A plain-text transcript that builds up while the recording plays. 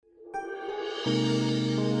Welcome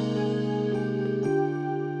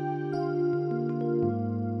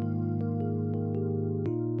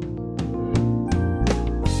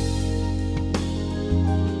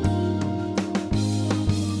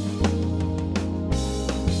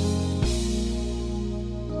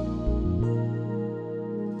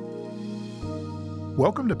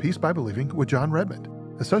to Peace by Believing with John Redmond,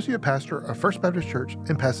 Associate Pastor of First Baptist Church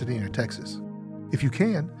in Pasadena, Texas. If you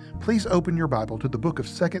can, please open your Bible to the book of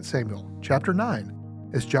 2 Samuel, chapter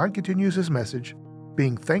 9, as John continues his message,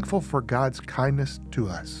 being thankful for God's kindness to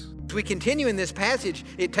us. As we continue in this passage,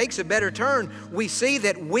 it takes a better turn. We see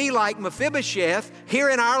that we, like Mephibosheth, here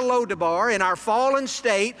in our Lodabar, in our fallen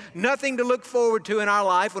state, nothing to look forward to in our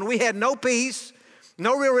life, when we had no peace,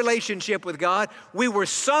 no real relationship with God, we were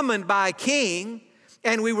summoned by a king,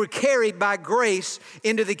 and we were carried by grace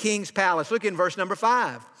into the king's palace. Look in verse number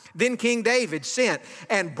 5. Then King David sent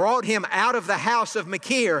and brought him out of the house of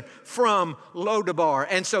Machir from Lodabar.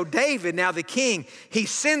 And so David, now the king, he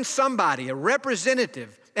sends somebody, a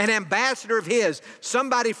representative, an ambassador of his,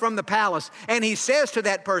 somebody from the palace, and he says to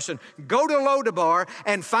that person, go to Lodabar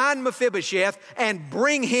and find Mephibosheth and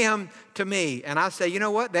bring him to me. And I say, you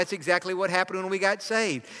know what? That's exactly what happened when we got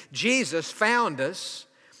saved. Jesus found us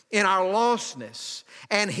in our lostness,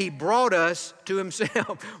 and he brought us to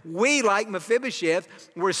himself. We, like Mephibosheth,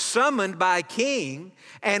 were summoned by a king,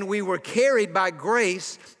 and we were carried by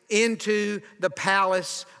grace into the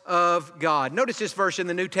palace of God. Notice this verse in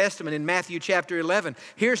the New Testament in Matthew chapter 11.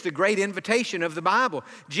 Here's the great invitation of the Bible.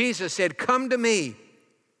 Jesus said, come to me,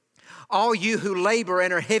 all you who labor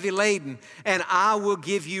and are heavy laden, and I will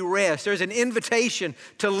give you rest. There's an invitation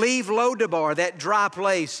to leave Lodabar, that dry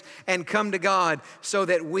place, and come to God so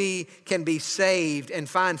that we can be saved and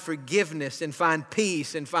find forgiveness and find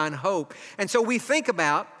peace and find hope. And so we think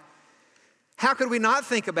about, how could we not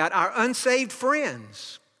think about our unsaved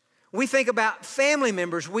friends? We think about family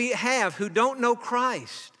members we have who don't know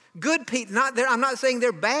Christ. Good people, I'm not saying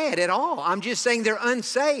they're bad at all. I'm just saying they're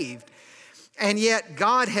unsaved. And yet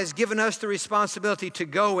God has given us the responsibility to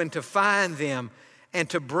go and to find them and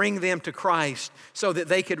to bring them to Christ so that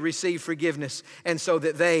they could receive forgiveness and so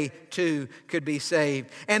that they too could be saved.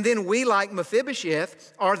 And then we, like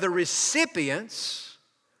Mephibosheth, are the recipients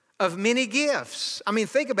of many gifts. I mean,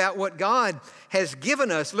 think about what God has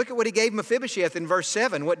given us. Look at what he gave Mephibosheth in verse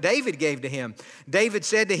 7, what David gave to him. David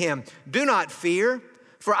said to him, do not fear,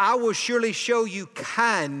 for I will surely show you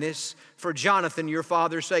kindness for Jonathan, your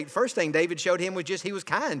father's sake. First thing David showed him was just he was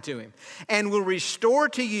kind to him. And will restore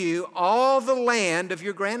to you all the land of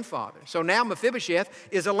your grandfather. So now Mephibosheth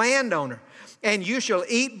is a landowner. And you shall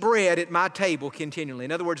eat bread at my table continually.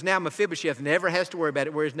 In other words, now Mephibosheth never has to worry about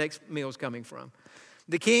it, where his next meal is coming from.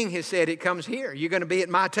 The king has said, it comes here. You're going to be at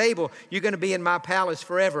my table. You're going to be in my palace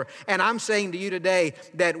forever. And I'm saying to you today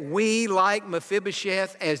that we, like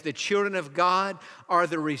Mephibosheth, as the children of God, are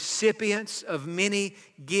the recipients of many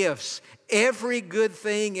gifts. Every good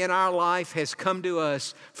thing in our life has come to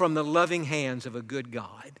us from the loving hands of a good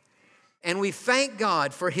God. And we thank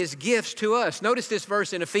God for his gifts to us. Notice this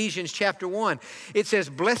verse in Ephesians chapter 1. It says,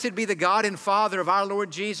 blessed be the God and Father of our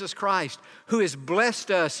Lord Jesus Christ, who has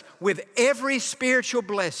blessed us with every spiritual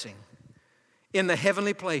blessing in the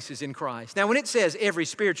heavenly places in Christ. Now, when it says every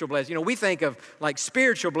spiritual blessing, we think of like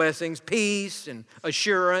spiritual blessings, peace and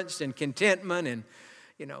assurance and contentment and,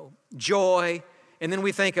 joy. And then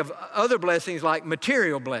we think of other blessings like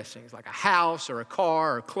material blessings, like a house or a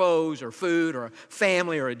car or clothes or food or a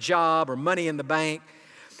family or a job or money in the bank.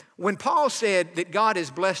 When Paul said that God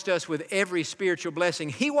has blessed us with every spiritual blessing,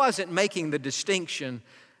 he wasn't making the distinction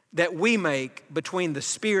that we make between the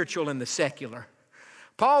spiritual and the secular.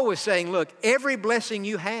 Paul was saying, look, every blessing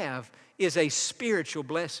you have is a spiritual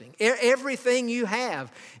blessing. Everything you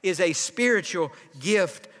have is a spiritual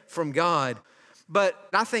gift from God. But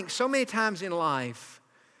I think so many times in life,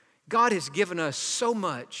 God has given us so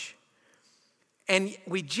much, and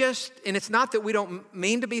it's not that we don't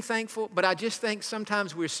mean to be thankful, but I just think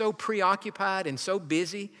sometimes we're so preoccupied and so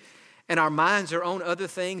busy, and our minds are on other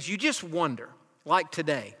things. You just wonder, like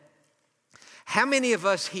today, how many of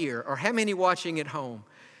us here, or how many watching at home,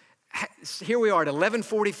 here we are at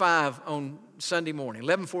 11:45 on Sunday morning,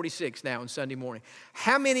 11:46 now on Sunday morning.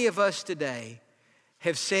 How many of us today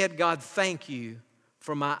have said, God, thank you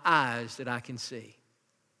for my eyes that I can see?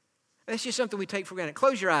 That's just something we take for granted.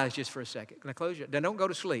 Close your eyes just for a second. Can I close your? Now, don't go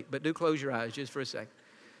to sleep, but do close your eyes just for a second.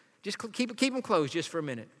 Just keep them closed just for a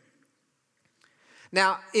minute.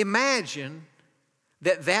 Now, imagine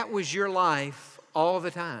that was your life all the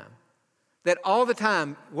time. That all the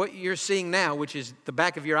time, what you're seeing now, which is the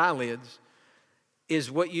back of your eyelids, is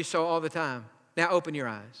what you saw all the time. Now, open your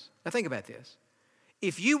eyes. Now, think about this.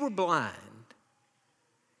 If you were blind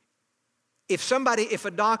if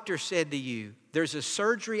a doctor said to you, there's a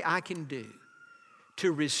surgery I can do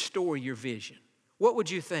to restore your vision, what would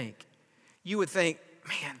you think? You would think,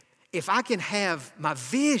 man, if I can have my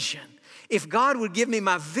vision, if God would give me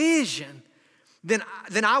my vision, then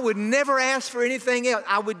I would never ask for anything else.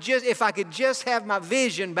 If I could just have my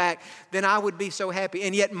vision back, then I would be so happy.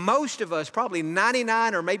 And yet most of us, probably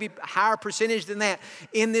 99 or maybe a higher percentage than that,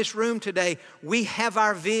 in this room today, we have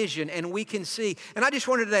our vision and we can see. And I just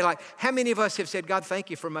wonder today, like, how many of us have said, God, thank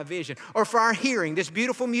you for my vision? Or for our hearing, this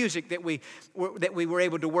beautiful music that we were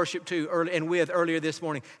able to worship to earlier this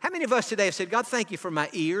morning. How many of us today have said, God, thank you for my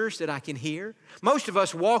ears that I can hear? Most of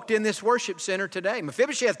us walked in this worship center today.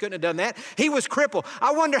 Mephibosheth couldn't have done that. He was crippled.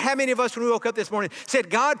 I wonder how many of us, when we woke up this morning, said,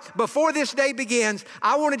 God, before this day begins,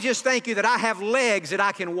 I want to just thank you that I have legs that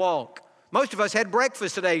I can walk. Most of us had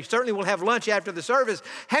breakfast today. Certainly we'll have lunch after the service.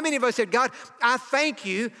 How many of us said, God, I thank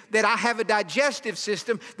you that I have a digestive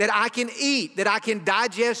system, that I can eat, that I can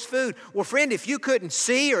digest food? Well, friend, if you couldn't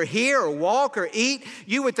see or hear or walk or eat,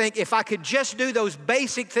 you would think, if I could just do those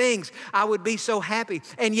basic things, I would be so happy.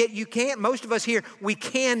 And yet you can't. Most of us here, we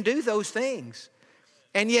can do those things.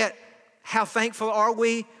 And yet, how thankful are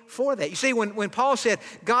we for that? You see, when Paul said,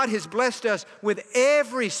 God has blessed us with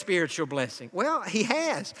every spiritual blessing, well, he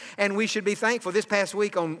has, and we should be thankful. This past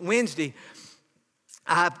week on Wednesday,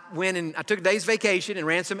 I took a day's vacation and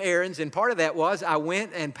ran some errands, and part of that was I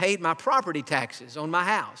went and paid my property taxes on my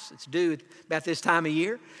house. It's due about this time of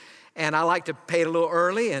year, and I like to pay it a little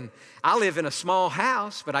early, and I live in a small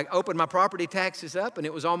house, but I opened my property taxes up, and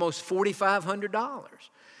it was almost $4,500.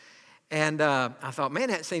 And I thought, man,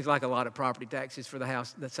 that seems like a lot of property taxes for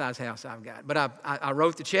the size house I've got. But I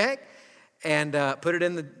wrote the check and put it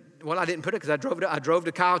in I didn't put it because I drove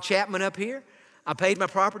to Kyle Chapman up here. I paid my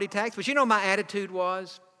property tax. But you know, my attitude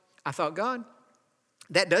was, I thought, God,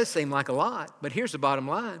 that does seem like a lot. But here's the bottom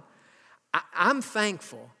line. I'm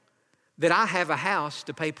thankful that I have a house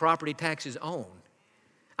to pay property taxes on.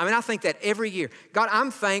 I mean, I think that every year. God,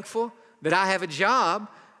 I'm thankful that I have a job.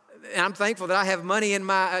 And I'm thankful that I have money in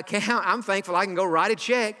my account. I'm thankful I can go write a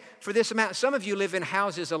check for this amount. Some of you live in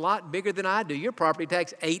houses a lot bigger than I do. Your property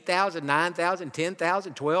tax, $8,000, $9,000,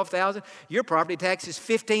 $10,000, $12,000. Your property tax is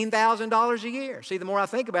 $15,000 a year. See, the more I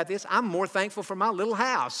think about this, I'm more thankful for my little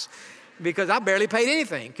house because I barely paid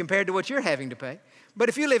anything compared to what you're having to pay. But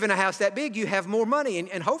if you live in a house that big, you have more money,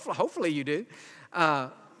 and hopefully you do.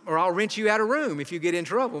 Or I'll rent you out a room if you get in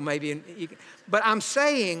trouble, maybe. But I'm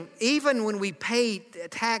saying, even when we pay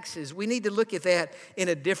taxes, we need to look at that in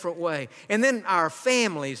a different way. And then our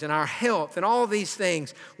families and our health and all these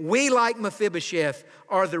things, we, like Mephibosheth,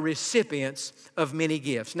 are the recipients of many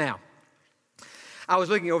gifts. Now, I was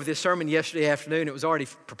looking over this sermon yesterday afternoon. It was already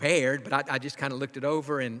prepared, but I just kind of looked it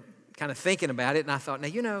over and kind of thinking about it. And I thought, now,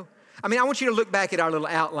 you know, I want you to look back at our little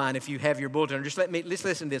outline if you have your bulletin. Let's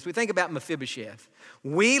listen to this. We think about Mephibosheth.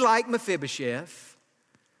 We, like Mephibosheth,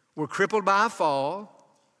 were crippled by a fall.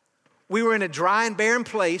 We were in a dry and barren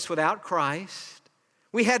place without Christ.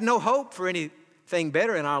 We had no hope for anything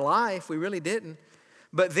better in our life. We really didn't.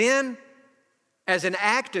 But then, as an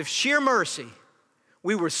act of sheer mercy,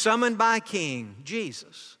 we were summoned by King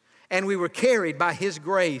Jesus, and we were carried by His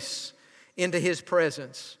grace into His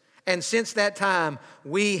presence. And since that time,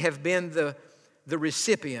 we have been the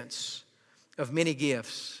recipients of many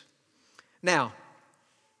gifts. Now,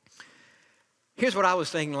 here's what I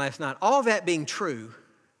was thinking last night. All that being true,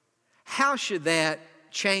 how should that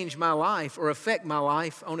change my life or affect my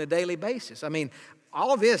life on a daily basis? I mean,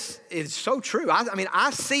 all this is so true.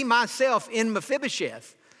 I see myself in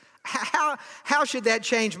Mephibosheth. How should that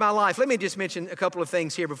change my life? Let me just mention a couple of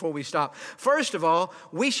things here before we stop. First of all,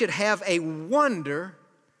 we should have a wonder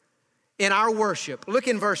in our worship. Look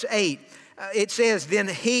in verse 8. It says, then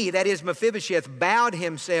he, that is Mephibosheth, bowed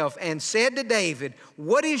himself and said to David,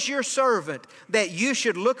 what is your servant that you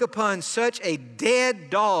should look upon such a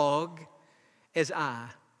dead dog as I?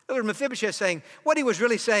 In other words, Mephibosheth saying, what he was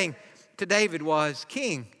really saying to David was,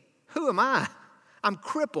 King, who am I? I'm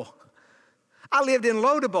crippled. I lived in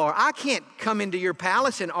Lodabar. I can't come into your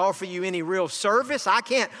palace and offer you any real service. I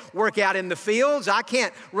can't work out in the fields. I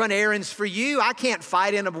can't run errands for you. I can't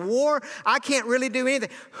fight in a war. I can't really do anything.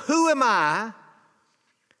 Who am I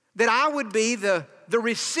that I would be the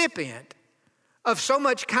recipient of so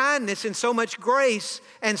much kindness and so much grace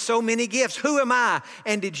and so many gifts? Who am I?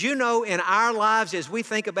 And did you know in our lives, as we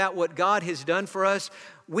think about what God has done for us,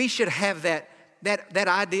 we should have that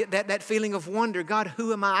idea, that feeling of wonder. God,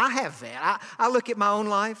 who am I? I have that. I look at my own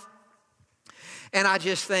life and I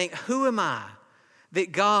just think, who am I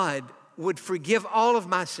that God would forgive all of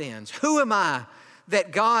my sins? Who am I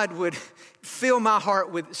that God would fill my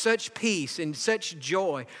heart with such peace and such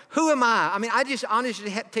joy. Who am I? I mean, I just honestly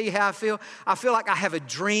have to tell you how I feel. I feel like I have a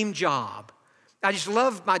dream job. I just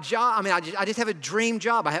love my job. I mean, I just have a dream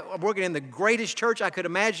job. I'm working in the greatest church I could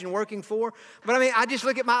imagine working for. But I mean, I just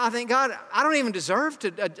look at I think, God, I don't even deserve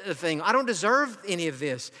a thing. I don't deserve any of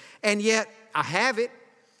this. And yet I have it.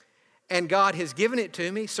 And God has given it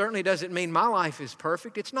to me. Certainly doesn't mean my life is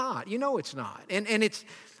perfect. It's not. You know it's not. And it's,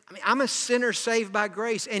 I mean, I'm a sinner saved by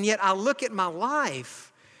grace. And yet I look at my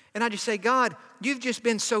life and I just say, God, you've just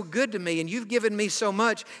been so good to me and you've given me so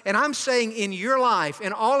much. And I'm saying in your life,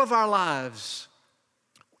 in all of our lives,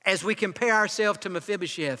 as we compare ourselves to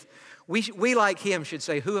Mephibosheth, we like him should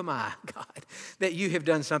say, who am I, God, that you have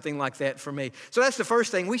done something like that for me? So that's the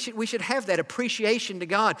first thing. We should have that appreciation to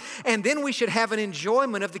God. And then we should have an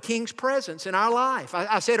enjoyment of the king's presence in our life.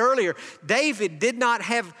 I said earlier, David did not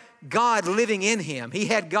have God living in him. He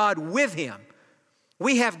had God with him.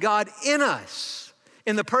 We have God in us,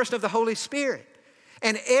 in the person of the Holy Spirit.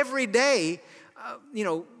 And every day,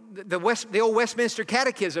 the old Westminster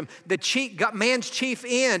Catechism, man's chief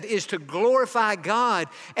end is to glorify God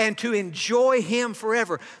and to enjoy Him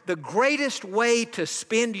forever. The greatest way to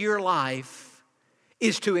spend your life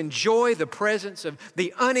is to enjoy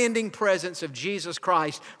the unending presence of Jesus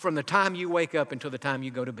Christ from the time you wake up until the time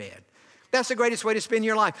you go to bed. That's the greatest way to spend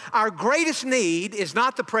your life. Our greatest need is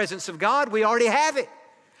not the presence of God. We already have it.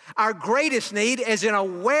 Our greatest need is an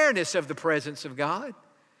awareness of the presence of God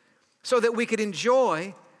so that we could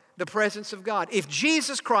enjoy the presence of God. If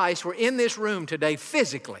Jesus Christ were in this room today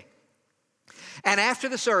physically, and after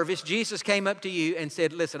the service, Jesus came up to you and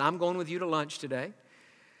said, listen, I'm going with you to lunch today.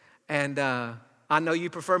 And I know you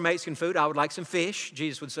prefer Mexican food. I would like some fish.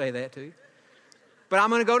 Jesus would say that to you. But I'm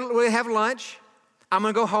going to we'll have lunch. I'm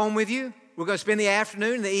going to go home with you. We're going to spend the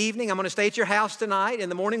afternoon and the evening. I'm going to stay at your house tonight. In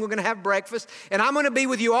the morning, we're going to have breakfast. And I'm going to be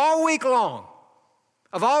with you all week long.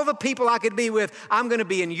 Of all the people I could be with, I'm going to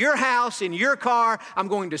be in your house, in your car. I'm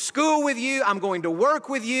going to school with you. I'm going to work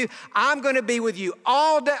with you. I'm going to be with you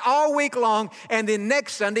all day, all week long. And then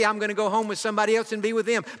next Sunday, I'm going to go home with somebody else and be with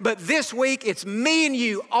them. But this week, it's me and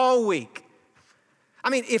you all week. I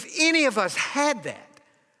mean, if any of us had that,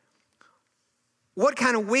 what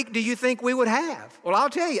kind of week do you think we would have? Well, I'll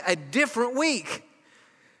tell you, a different week.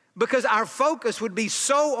 Because our focus would be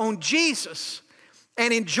so on Jesus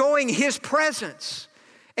and enjoying His presence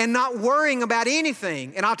and not worrying about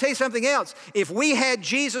anything. And I'll tell you something else. If we had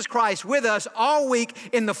Jesus Christ with us all week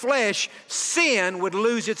in the flesh, sin would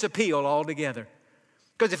lose its appeal altogether.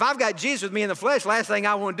 Because if I've got Jesus with me in the flesh, last thing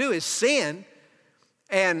I want to do is sin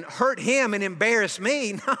and hurt Him and embarrass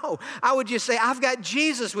me. No, I would just say, I've got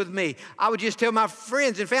Jesus with me. I would just tell my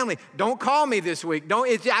friends and family, don't call me this week.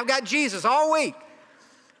 I've got Jesus all week.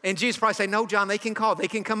 And Jesus probably say, no, John, they can call. They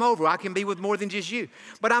can come over. I can be with more than just you.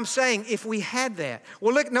 But I'm saying if we had that.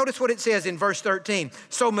 Well, look, notice what it says in verse 13.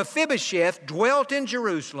 So Mephibosheth dwelt in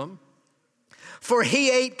Jerusalem, for he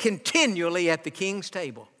ate continually at the king's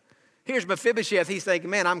table. Here's Mephibosheth. He's thinking,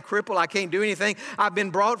 man, I'm crippled. I can't do anything. I've been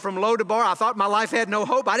brought from Lodabar. I thought my life had no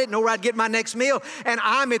hope. I didn't know where I'd get my next meal. And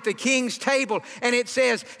I'm at the king's table. And it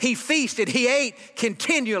says he feasted. He ate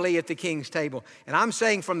continually at the king's table. And I'm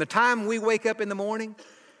saying from the time we wake up in the morning,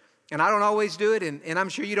 and I don't always do it, and I'm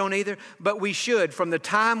sure you don't either, but we should. From the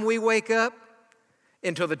time we wake up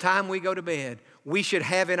until the time we go to bed, we should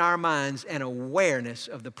have in our minds an awareness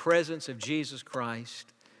of the presence of Jesus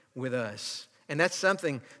Christ with us. And that's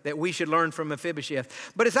something that we should learn from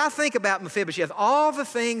Mephibosheth. But as I think about Mephibosheth, all the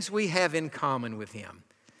things we have in common with him,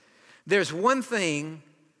 there's one thing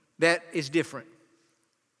that is different.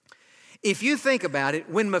 If you think about it,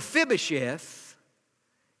 when Mephibosheth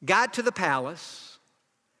got to the palace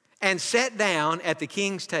and sat down at the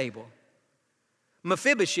king's table,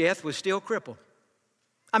 Mephibosheth was still crippled.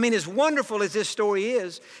 I mean, as wonderful as this story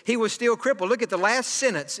is, he was still crippled. Look at the last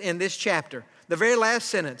sentence in this chapter, the very last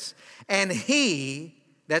sentence. And he,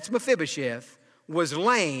 that's Mephibosheth, was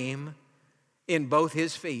lame in both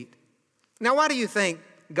his feet. Now, why do you think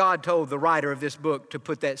God told the writer of this book to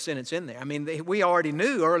put that sentence in there? I mean, we already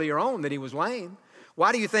knew earlier on that he was lame.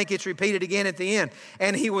 Why do you think it's repeated again at the end?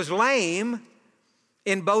 And he was lame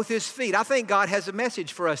in both his feet. I think God has a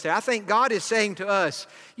message for us there. I think God is saying to us,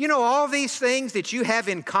 you know, all these things that you have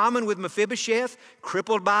in common with Mephibosheth,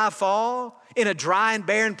 crippled by a fall, in a dry and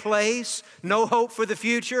barren place, no hope for the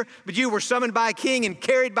future, but you were summoned by a king and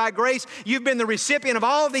carried by grace. You've been the recipient of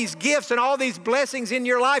all these gifts and all these blessings in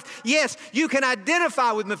your life. Yes, you can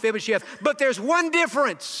identify with Mephibosheth, but there's one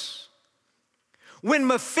difference. When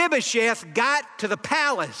Mephibosheth got to the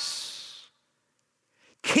palace,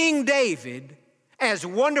 King David, as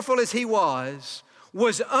wonderful as he was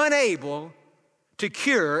unable to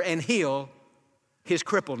cure and heal his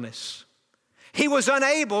crippledness. He was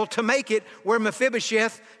unable to make it where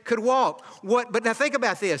Mephibosheth could walk. But now think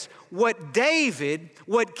about this. What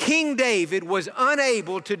King David was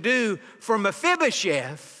unable to do for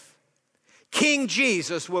Mephibosheth, King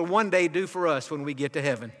Jesus will one day do for us when we get to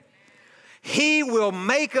heaven. He will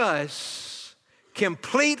make us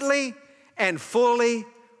completely and fully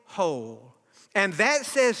whole. And that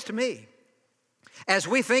says to me, as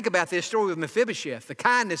we think about this story with Mephibosheth, the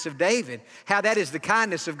kindness of David, how that is the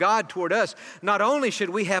kindness of God toward us, not only should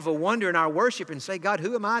we have a wonder in our worship and say, God,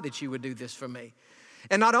 who am I that you would do this for me?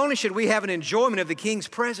 And not only should we have an enjoyment of the King's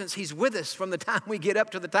presence, he's with us from the time we get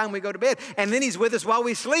up to the time we go to bed, and then he's with us while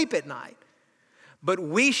we sleep at night. But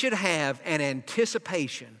we should have an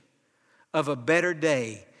anticipation of a better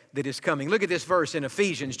day that is coming. Look at this verse in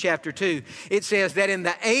Ephesians chapter 2. It says that in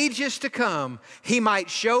the ages to come, he might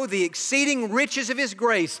show the exceeding riches of his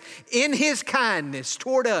grace in his kindness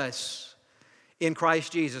toward us in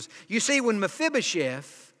Christ Jesus. You see, when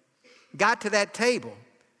Mephibosheth got to that table,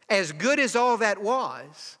 as good as all that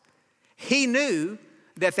was, he knew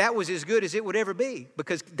that that was as good as it would ever be,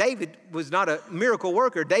 because David was not a miracle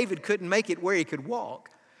worker. David couldn't make it where he could walk.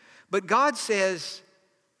 But God says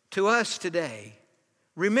to us today,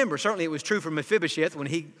 remember, certainly it was true for Mephibosheth. When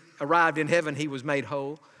he arrived in heaven, he was made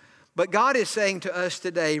whole. But God is saying to us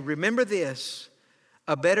today, remember this,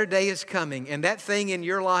 a better day is coming. And that thing in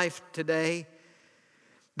your life today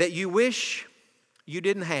that you wish you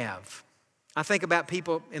didn't have. I think about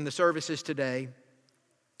people in the services today.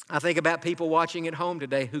 I think about people watching at home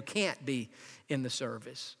today who can't be in the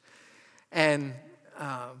service. And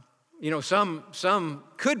some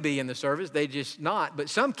could be in the service, they just not, but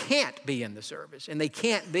some can't be in the service. And they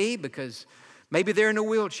can't be because maybe they're in a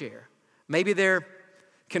wheelchair. Maybe they're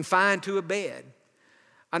confined to a bed.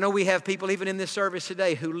 I know we have people even in this service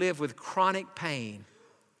today who live with chronic pain.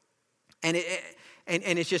 And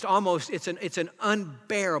it's just almost, it's an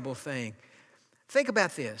unbearable thing. Think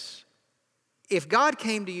about this. If God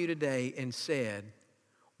came to you today and said,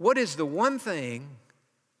 what is the one thing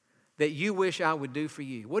that you wish I would do for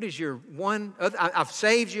you? What is your one, I've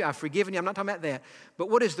saved you, I've forgiven you, I'm not talking about that, but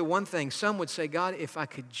what is the one thing? Some would say, God, if I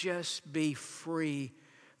could just be free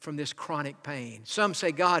from this chronic pain. Some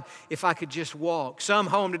say, God, if I could just walk. Some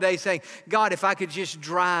home today saying, God, if I could just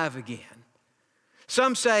drive again.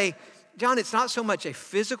 Some say, John, it's not so much a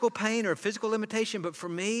physical pain or a physical limitation, but for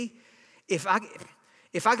me, if I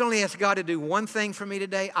could only ask God to do one thing for me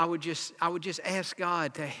today, I would just ask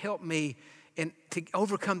God to help me and to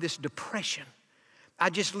overcome this depression. I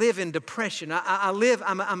just live in depression.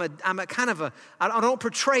 I'm a kind of a, I don't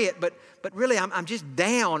portray it, but really I'm just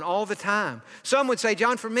down all the time. Some would say,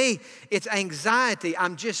 John, for me, it's anxiety.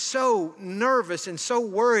 I'm just so nervous and so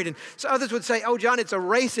worried. And so others would say, oh, John, it's a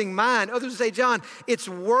racing mind. Others would say, John, it's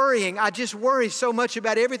worrying. I just worry so much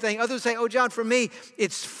about everything. Others would say, oh, John, for me,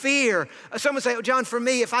 it's fear. Some would say, oh, John, for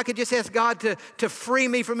me, if I could just ask God to free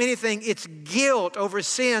me from anything, it's guilt over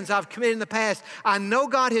sins I've committed in the past. I know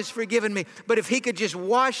God has forgiven me, but if he could just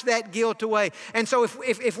wash that guilt away. And so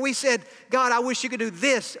if we said, God, I wish you could do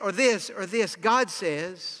this or this or this, God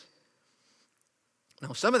says,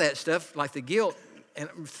 no, some of that stuff, like the guilt and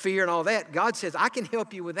fear and all that, God says, I can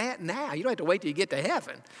help you with that now. You don't have to wait till you get to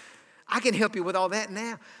heaven. I can help you with all that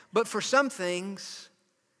now. But for some things,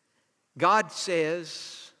 God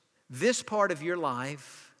says, this part of your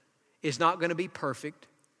life is not going to be perfect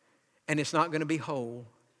and it's not going to be whole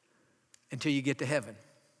until you get to heaven.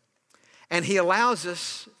 And he allows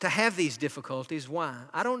us to have these difficulties. Why?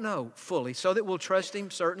 I don't know fully. So that we'll trust him,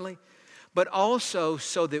 certainly, but also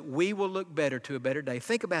so that we will look better to a better day.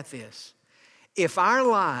 Think about this. If our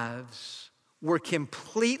lives were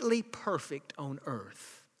completely perfect on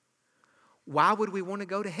earth, why would we want to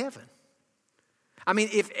go to heaven? I mean,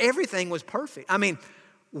 if everything was perfect. I mean,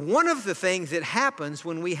 one of the things that happens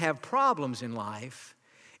when we have problems in life,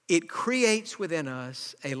 it creates within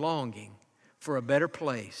us a longing for a better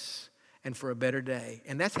place and for a better day.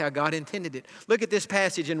 And that's how God intended it. Look at this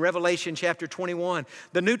passage in Revelation chapter 21.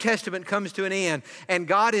 The New Testament comes to an end, and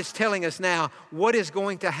God is telling us now what is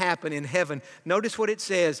going to happen in heaven. Notice what it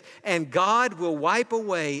says, and God will wipe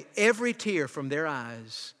away every tear from their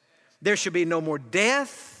eyes. There shall be no more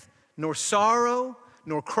death, nor sorrow,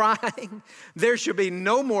 nor crying. There shall be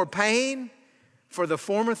no more pain, for the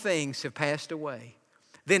former things have passed away.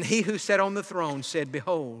 Then he who sat on the throne said,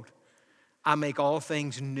 behold, I make all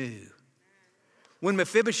things new. When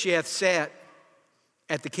Mephibosheth sat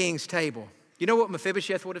at the king's table, you know what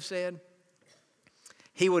Mephibosheth would have said?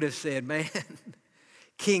 He would have said, man,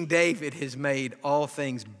 King David has made all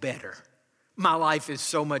things better. My life is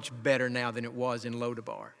so much better now than it was in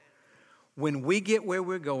Lodabar. when we get where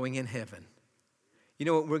we're going in heaven, you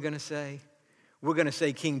know what we're going to say? We're going to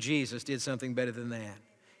say King Jesus did something better than that.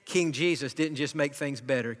 King Jesus didn't just make things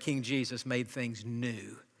better. King Jesus made things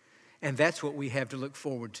new. And that's what we have to look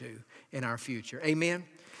forward to in our future. Amen?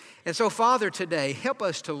 And so, Father, today, help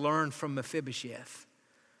us to learn from Mephibosheth.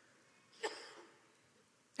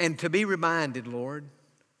 And to be reminded, Lord,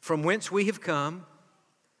 from whence we have come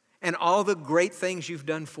and all the great things you've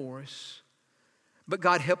done for us. But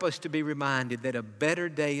God, help us to be reminded that a better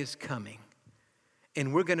day is coming.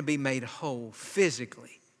 And we're going to be made whole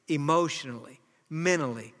physically, emotionally,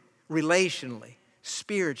 mentally, relationally,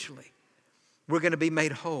 spiritually. We're going to be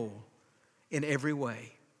made whole in every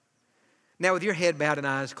way. Now, with your head bowed and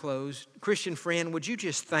eyes closed, Christian friend, would you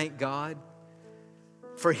just thank God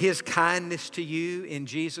for His kindness to you in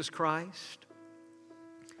Jesus Christ?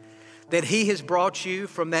 That He has brought you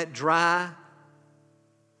from that dry,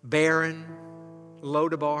 barren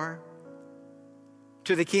Lodabar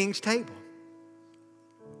to the King's table.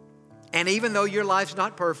 And even though your life's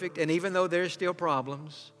not perfect, and even though there's still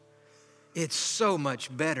problems, it's so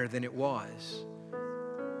much better than it was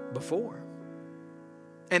before.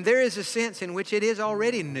 And there is a sense in which it is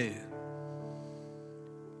already new.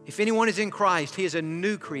 If anyone is in Christ, he is a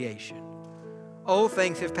new creation. Old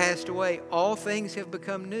things have passed away. All things have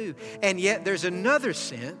become new. And yet there's another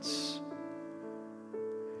sense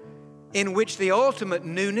in which the ultimate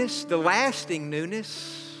newness, the lasting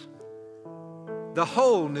newness, the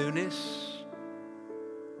whole newness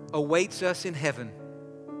awaits us in heaven.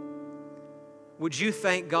 Would you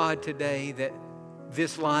thank God today that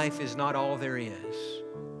this life is not all there is?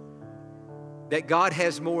 That God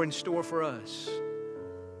has more in store for us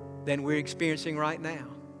than we're experiencing right now.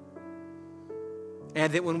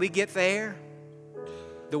 And that when we get there,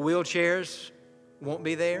 the wheelchairs won't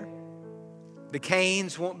be there. The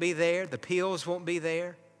canes won't be there. The pills won't be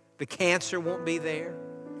there. The cancer won't be there.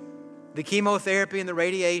 The chemotherapy and the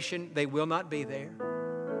radiation, they will not be there.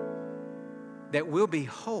 That we'll be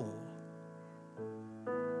whole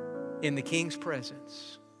in the King's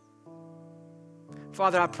presence.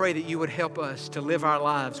 Father, I pray that you would help us to live our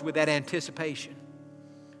lives with that anticipation.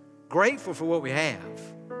 Grateful for what we have,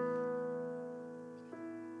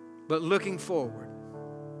 but looking forward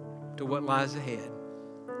to what lies ahead.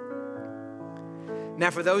 Now,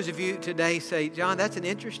 for those of you today say, John, that's an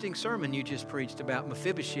interesting sermon you just preached about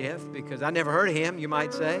Mephibosheth, because I never heard of him, you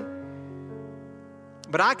might say.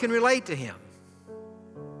 But I can relate to him,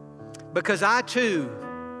 because I too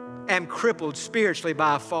am crippled spiritually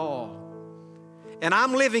by a fall. And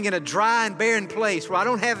I'm living in a dry and barren place where I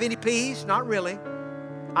don't have any peace, not really.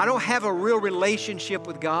 I don't have a real relationship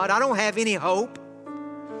with God. I don't have any hope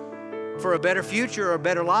for a better future or a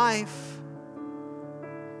better life.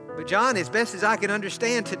 But John, as best as I can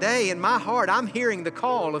understand today, in my heart, I'm hearing the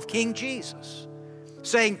call of King Jesus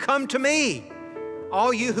saying, come to me,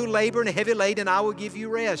 all you who labor and are heavy laden, and I will give you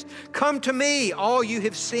rest. Come to me, all you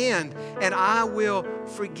have sinned, and I will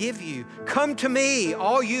forgive you. Come to me,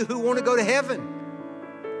 all you who want to go to heaven,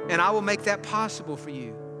 and I will make that possible for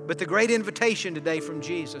you. But the great invitation today from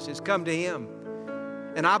Jesus is come to Him.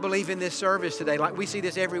 And I believe in this service today, like we see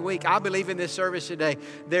this every week, I believe in this service today,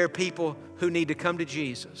 there are people who need to come to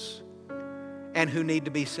Jesus and who need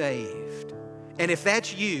to be saved. And if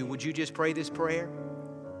that's you, would you just pray this prayer?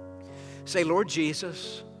 Say, Lord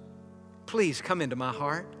Jesus, please come into my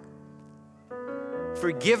heart.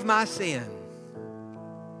 Forgive my sin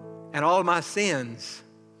and all my sins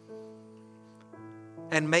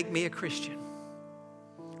and make me a Christian.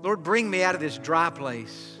 Lord, bring me out of this dry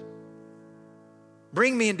place.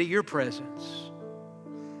 Bring me into your presence.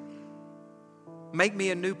 Make me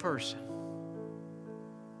a new person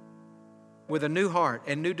with a new heart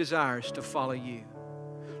and new desires to follow you.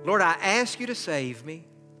 Lord, I ask you to save me,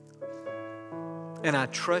 and I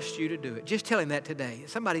trust you to do it. Just tell Him that today.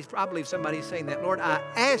 I believe somebody's saying that. Lord, I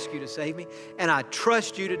ask you to save me, and I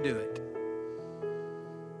trust you to do it.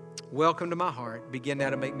 Welcome to my heart. Begin now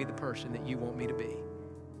to make me the person that you want me to be.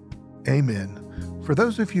 Amen. For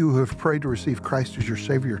those of you who have prayed to receive Christ as your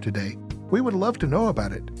Savior today, we would love to know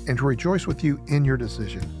about it and to rejoice with you in your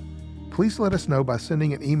decision. Please let us know by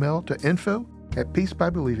sending an email to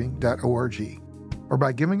info@peacebybelieving.org or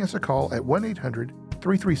by giving us a call at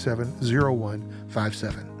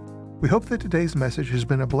 1-800-337-0157. We hope that today's message has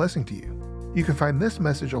been a blessing to you. You can find this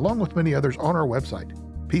message along with many others on our website,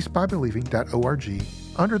 peacebybelieving.org,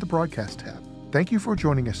 under the Broadcast tab. Thank you for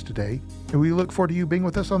joining us today, and we look forward to you being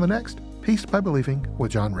with us on the next Peace by Believing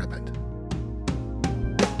with John Redmond.